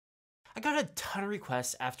I got a ton of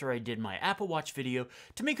requests after I did my Apple Watch video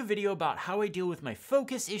to make a video about how I deal with my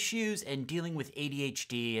focus issues and dealing with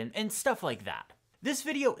ADHD and stuff like that. This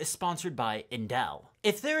video is sponsored by Indel.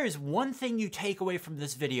 If there is one thing you take away from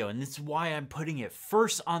this video, and this is why I'm putting it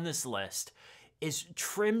first on this list, is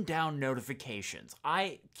trim down notifications.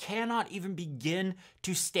 I cannot even begin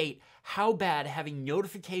to state how bad having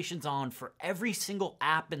notifications on for every single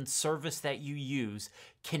app and service that you use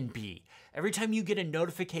can be. Every time you get a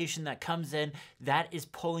notification that comes in, that is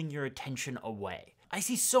pulling your attention away. I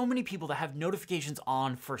see so many people that have notifications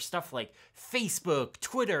on for stuff like Facebook,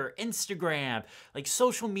 Twitter, Instagram, like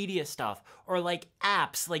social media stuff, or like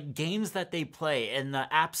apps, like games that they play, and the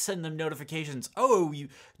apps send them notifications. Oh, you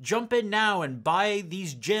jump in now and buy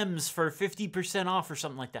these gems for 50% off or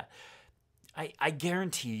something like that. I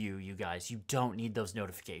guarantee you guys, you don't need those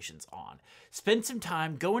notifications on. Spend some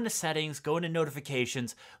time, go into settings, go into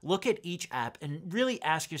notifications, look at each app, and really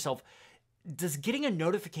ask yourself, does getting a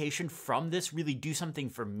notification from this really do something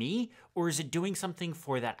for me, or is it doing something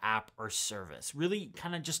for that app or service? Really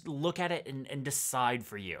kind of just look at it and decide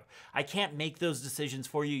for you. I can't make those decisions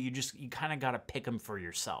for you. You kind of got to pick them for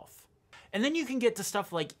yourself. And then you can get to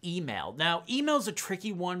stuff like email. Now, email's a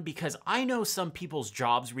tricky one because I know some people's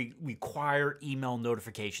jobs require email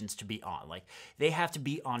notifications to be on. Like, they have to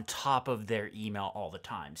be on top of their email all the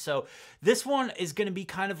time. So this one is going to be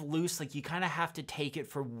kind of loose. Like, you kind of have to take it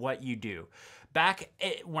for what you do. Back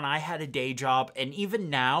when I had a day job, and even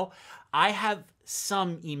now, I have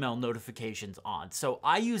some email notifications on. So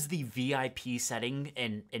I use the VIP setting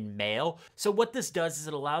in Mail. So what this does is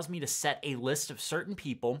it allows me to set a list of certain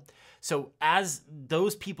people. So as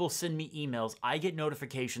those people send me emails, I get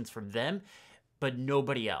notifications from them, but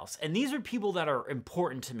nobody else. And these are people that are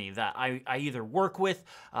important to me, that I either work with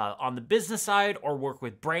on the business side or work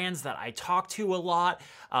with brands that I talk to a lot.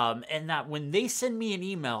 And that when they send me an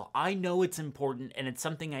email, I know it's important and it's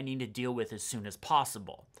something I need to deal with as soon as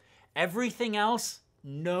possible. Everything else,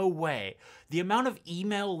 no way. The amount of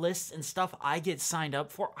email lists and stuff I get signed up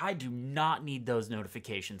for, I do not need those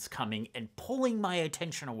notifications coming and pulling my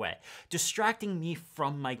attention away, distracting me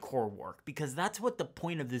from my core work, because that's what the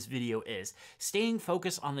point of this video is. Staying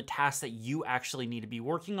focused on the tasks that you actually need to be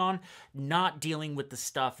working on, not dealing with the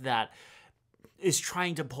stuff that is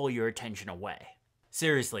trying to pull your attention away.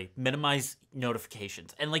 Seriously, minimize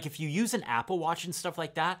notifications. And like, if you use an Apple Watch and stuff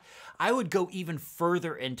like that, I would go even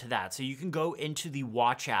further into that. So you can go into the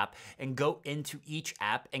Watch app and go into each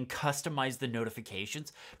app and customize the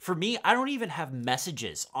notifications. For me, I don't even have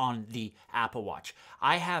messages on the Apple Watch.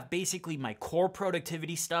 I have basically my core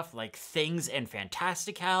productivity stuff like things and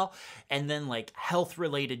Fantastical, and then like health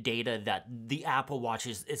related data that the Apple Watch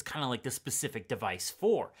is kind of like the specific device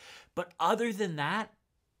for. But other than that,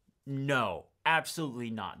 no.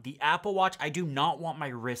 Absolutely not. The Apple Watch, I do not want my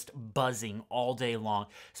wrist buzzing all day long,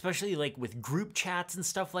 especially like with group chats and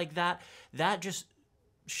stuff like that. That just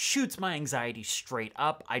shoots my anxiety straight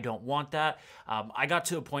up. I don't want that. I got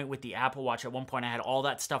to a point with the Apple Watch. At one point, I had all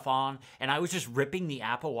that stuff on, and I was just ripping the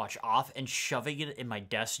Apple Watch off and shoving it in my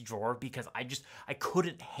desk drawer because I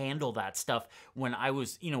couldn't handle that stuff when I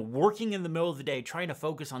was, working in the middle of the day, trying to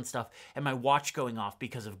focus on stuff, and my watch going off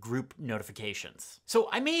because of group notifications. So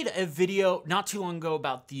I made a video not too long ago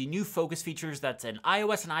about the new focus features that's in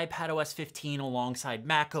iOS and iPadOS 15 alongside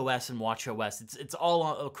macOS and watchOS. It's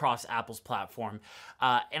all across Apple's platform.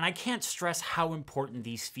 And I can't stress how important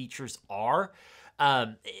these features are.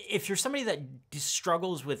 If you're somebody that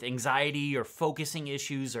struggles with anxiety or focusing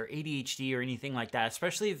issues or ADHD or anything like that,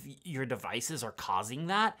 especially if your devices are causing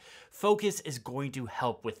that, Focus is going to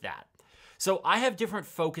help with that. So I have different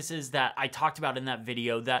focuses that I talked about in that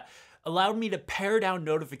video that allowed me to pare down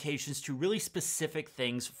notifications to really specific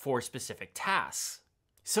things for specific tasks.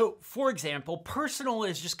 So, for example, personal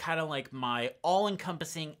is just kind of like my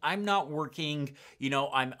all-encompassing, I'm not working,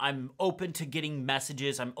 I'm open to getting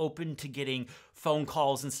messages, I'm open to getting phone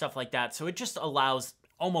calls and stuff like that. So it just allows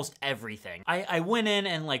almost everything. I went in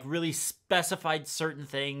and like really specified certain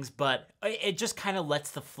things, but it just kind of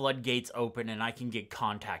lets the floodgates open and I can get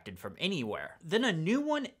contacted from anywhere. Then a new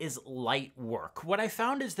one is light work. What I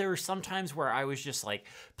found is there were some times where I was just like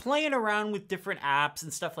playing around with different apps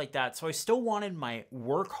and stuff like that. So I still wanted my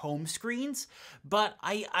work home screens, but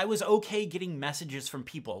I was okay getting messages from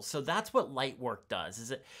people. So that's what light work does,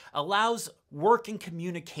 is it allows work and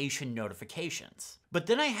communication notifications. But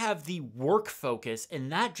then I have the work focus,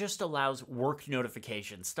 and that just allows work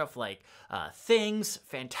notifications, stuff like things,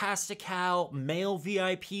 Fantastical, mail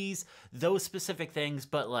VIPs, those specific things,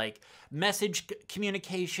 but like message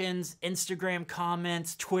communications, Instagram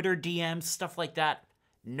comments, Twitter DMs, stuff like that.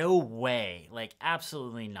 No way, like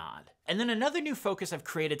absolutely not. And then another new focus I've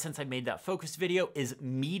created since I made that focus video is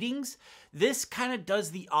meetings. This kind of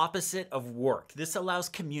does the opposite of work. This allows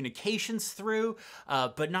communications through,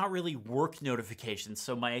 but not really work notifications.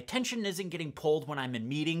 So my attention isn't getting pulled when I'm in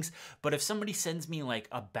meetings, but if somebody sends me like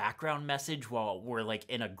a background message while we're like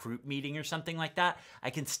in a group meeting or something like that, I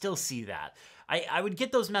can still see that. I would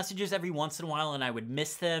get those messages every once in a while and I would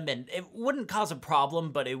miss them, and it wouldn't cause a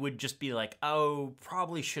problem, but it would just be like, oh,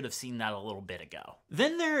 probably should have seen that a little bit ago.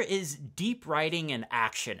 Then there is deep writing and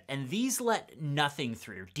action, and these let nothing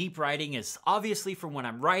through. Deep writing is obviously for when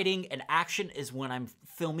I'm writing, and action is when I'm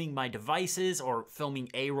filming my devices or filming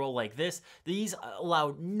A-roll like this. These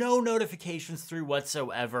allow no notifications through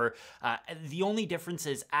whatsoever. The only difference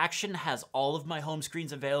is action has all of my home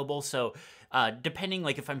screens available, so depending,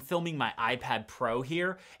 like if I'm filming my iPad Pro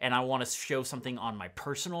here and I want to show something on my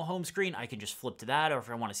personal home screen, I can just flip to that, or if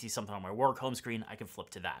I want to see something on my work home screen, I can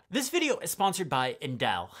flip to that. This video is sponsored by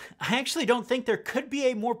Indel. I actually don't think there could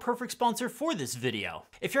be a more perfect sponsor for this video.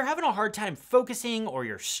 If you're having a hard time focusing, or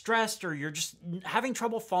you're stressed, or you're just having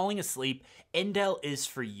trouble falling asleep, Indel is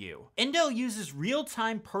for you. Indel uses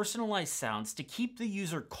real-time personalized sounds to keep the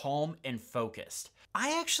user calm and focused.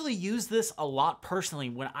 I actually use this a lot personally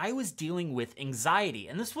when I was dealing with anxiety,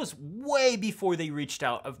 and this was way before they reached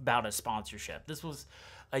out about a sponsorship. This was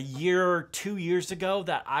a year, 2 years ago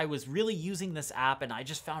that I was really using this app, and I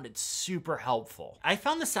just found it super helpful. I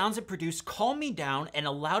found the sounds it produced calmed me down and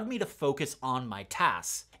allowed me to focus on my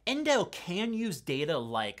tasks. Indel can use data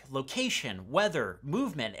like location, weather,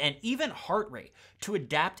 movement, and even heart rate to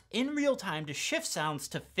adapt in real time to shift sounds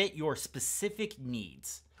to fit your specific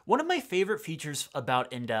needs. One of my favorite features about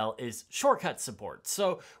Indel is shortcut support.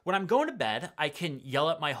 So when I'm going to bed, I can yell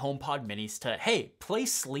at my HomePod minis to, hey, play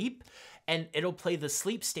sleep, and it'll play the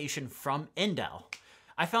sleep station from Indel.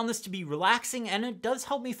 I found this to be relaxing, and it does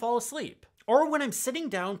help me fall asleep. Or when I'm sitting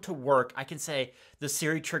down to work, I can say the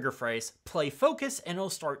Siri trigger phrase, play focus, and it'll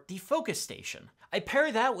start the focus station. I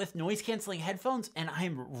pair that with noise canceling headphones, and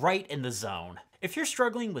I'm right in the zone. If you're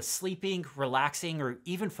struggling with sleeping, relaxing, or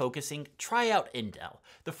even focusing, try out Indel.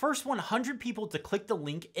 The first 100 people to click the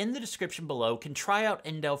link in the description below can try out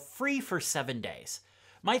Indel free for 7 days.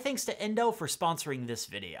 My thanks to Indel for sponsoring this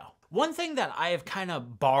video. One thing that I have kind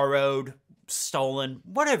of borrowed, stolen,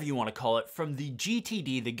 whatever you want to call it, from the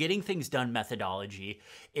GTD, the Getting Things Done methodology,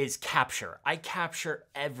 is capture. I capture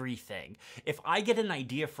everything. If I get an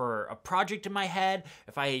idea for a project in my head,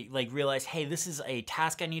 if I realize, hey, this is a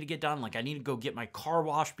task I need to get done, like I need to go get my car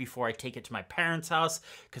washed before I take it to my parents' house,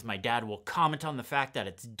 because my dad will comment on the fact that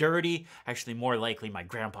it's dirty. Actually, more likely my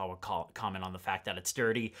grandpa will comment on the fact that it's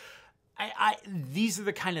dirty. These are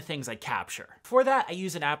the kind of things I capture. For that, I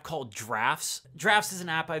use an app called Drafts. Drafts is an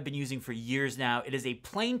app I've been using for years now. It is a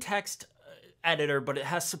plain text editor, but it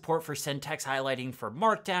has support for send text highlighting for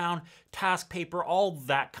Markdown, task paper, all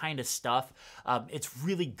that kind of stuff. It's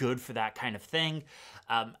really good for that kind of thing.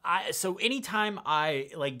 So anytime I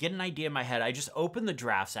get an idea in my head, I just open the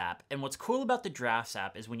Drafts app. And what's cool about the Drafts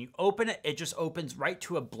app is when you open it, it just opens right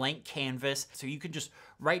to a blank canvas. So you can just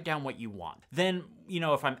write down what you want. Then,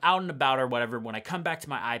 if I'm out and about or whatever, when I come back to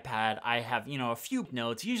my iPad, I have, a few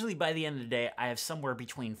notes. Usually by the end of the day, I have somewhere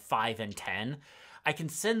between 5 and 10. I can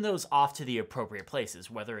send those off to the appropriate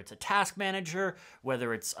places, whether it's a task manager,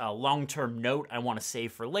 whether it's a long-term note I want to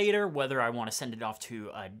save for later, whether I want to send it off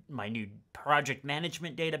to my new project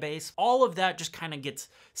management database. All of that just kind of gets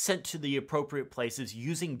sent to the appropriate places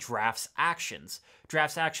using Drafts Actions.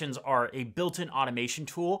 Drafts Actions are a built-in automation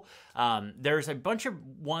tool. There's a bunch of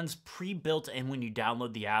ones pre-built in when you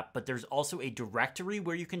download the app, but there's also a directory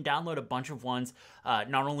where you can download a bunch of ones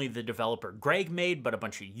not only the developer Greg made, but a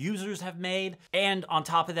bunch of users have made. And on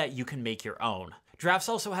top of that, you can make your own. Drafts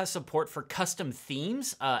also has support for custom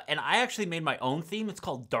themes, and I actually made my own theme. It's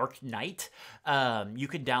called Dark Knight. You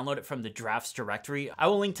can download it from the Drafts directory. I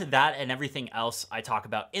will link to that and everything else I talk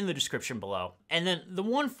about in the description below. And then the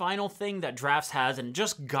one final thing that Drafts has, and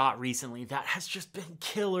just got recently, that has just been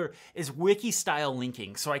killer, is wiki-style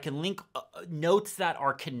linking. So I can link notes that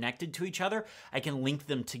are connected to each other. I can link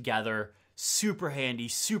them together. Super handy,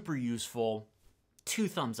 super useful. 2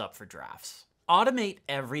 thumbs up for Drafts. Automate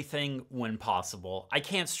everything when possible. I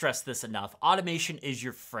can't stress this enough. Automation is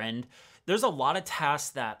your friend. There's a lot of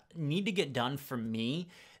tasks that need to get done for me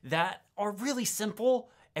that are really simple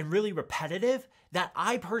and really repetitive that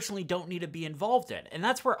I personally don't need to be involved in. And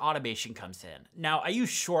that's where automation comes in. Now, I use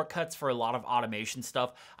shortcuts for a lot of automation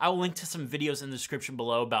stuff. I will link to some videos in the description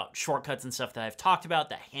below about shortcuts and stuff that I've talked about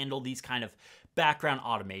that handle these kind of background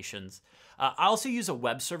automations. I also use a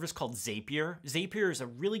web service called Zapier. Zapier is a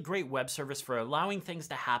really great web service for allowing things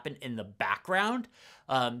to happen in the background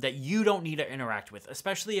that you don't need to interact with,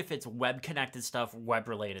 especially if it's web-connected stuff,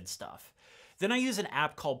 web-related stuff. Then I use an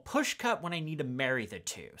app called Pushcut when I need to marry the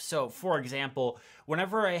two. So for example,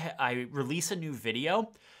 whenever I release a new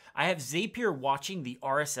video, I have Zapier watching the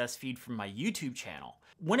RSS feed from my YouTube channel.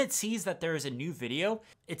 When it sees that there is a new video,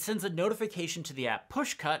 it sends a notification to the app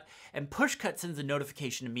Pushcut, and Pushcut sends a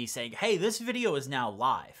notification to me saying, hey, this video is now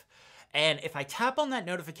live. And if I tap on that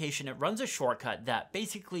notification, it runs a shortcut that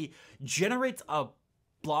basically generates a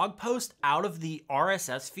blog post out of the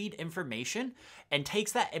RSS feed information and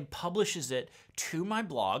takes that and publishes it to my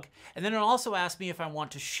blog. And then it also asks me if I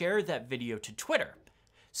want to share that video to Twitter.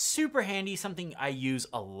 Super handy, something I use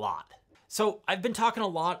a lot. So I've been talking a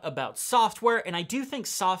lot about software, and I do think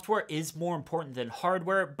software is more important than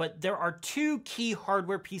hardware, but there are two key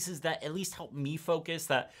hardware pieces that at least help me focus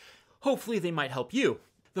that hopefully they might help you.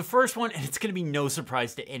 The first one, and it's gonna be no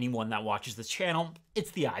surprise to anyone that watches this channel,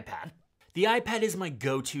 it's the iPad. The iPad is my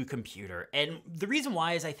go-to computer, and the reason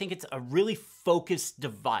why is I think it's a really focused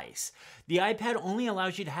device. The iPad only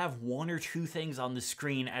allows you to have one or two things on the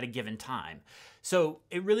screen at a given time. So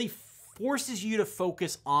it really forces you to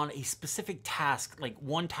focus on a specific task, like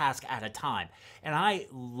one task at a time. And I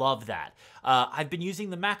love that. I've been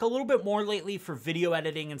using the Mac a little bit more lately for video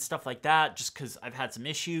editing and stuff like that, just because I've had some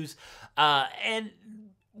issues. And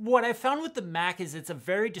what I found with the Mac is it's a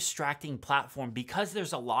very distracting platform because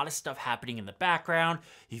there's a lot of stuff happening in the background.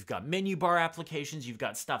 You've got menu bar applications, you've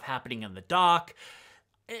got stuff happening in the dock.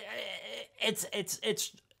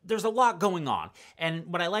 There's a lot going on. And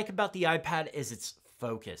what I like about the iPad is it's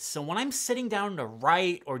focus. So when I'm sitting down to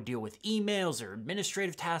write or deal with emails or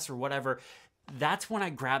administrative tasks or whatever, that's when I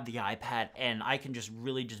grab the iPad and I can just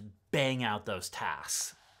really just bang out those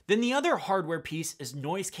tasks. Then the other hardware piece is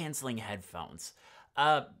noise canceling headphones.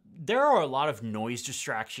 There are a lot of noise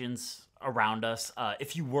distractions around us.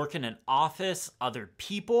 If you work in an office, other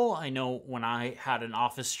people, I know when I had an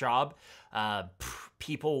office job,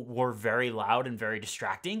 people were very loud and very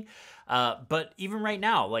distracting. But even right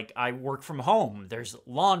now, like I work from home, there's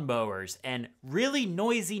lawnmowers and really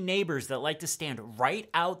noisy neighbors that like to stand right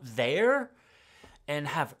out there and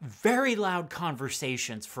have very loud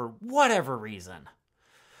conversations for whatever reason.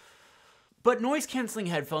 But noise canceling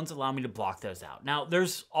headphones allow me to block those out. Now,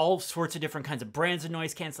 there's all sorts of different kinds of brands of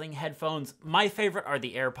noise canceling headphones. My favorite are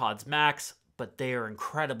the AirPods Max, but they are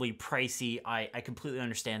incredibly pricey. I completely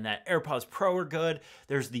understand that. AirPods Pro are good.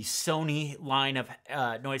 There's the Sony line of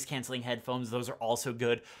noise canceling headphones. Those are also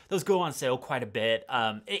good. Those go on sale quite a bit.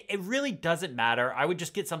 It really doesn't matter. I would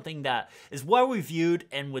just get something that is well reviewed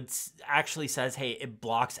and would actually says, hey, it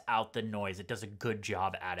blocks out the noise. It does a good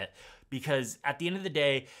job at it. Because at the end of the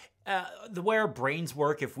day, the way our brains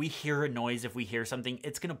work, if we hear a noise, if we hear something,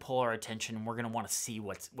 it's going to pull our attention and we're going to want to see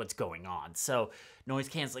what's going on. So noise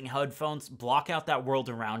canceling headphones block out that world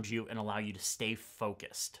around you and allow you to stay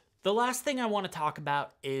focused. The last thing I want to talk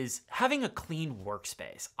about is having a clean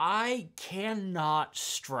workspace. I cannot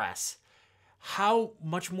stress how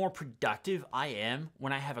much more productive I am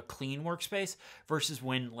when I have a clean workspace versus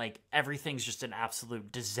when like everything's just an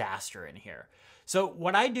absolute disaster in here. So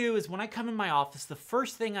what I do is when I come in my office, the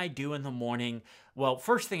first thing I do in the morning, well,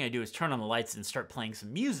 first thing I do is turn on the lights and start playing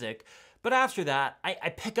some music. But after that, I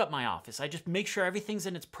pick up my office. I just make sure everything's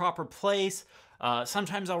in its proper place.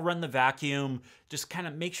 Sometimes I'll run the vacuum, just kind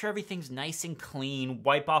of make sure everything's nice and clean,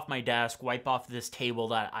 wipe off my desk, wipe off this table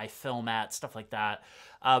that I film at, stuff like that.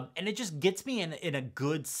 And it just gets me in a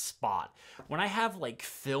good spot. When I have like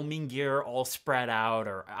filming gear all spread out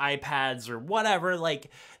or iPads or whatever,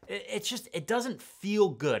 like it doesn't feel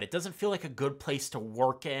good. It doesn't feel like a good place to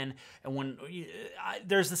work in. And when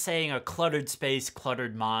there's the saying, a cluttered space,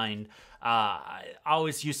 cluttered mind. I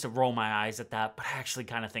always used to roll my eyes at that, but I actually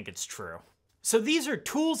kind of think it's true. So these are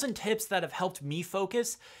tools and tips that have helped me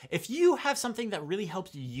focus. If you have something that really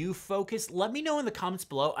helps you focus, let me know in the comments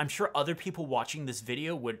below. I'm sure other people watching this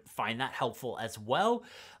video would find that helpful as well.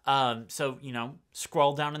 So, you know,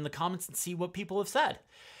 scroll down in the comments and see what people have said.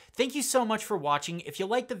 Thank you so much for watching. If you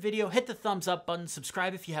liked the video, hit the thumbs up button,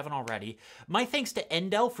 subscribe if you haven't already. My thanks to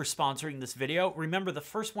Endel for sponsoring this video. Remember, the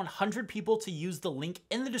first 100 people to use the link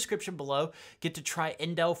in the description below get to try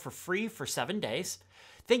Endel for free for 7 days.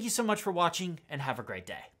 Thank you so much for watching and have a great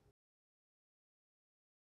day.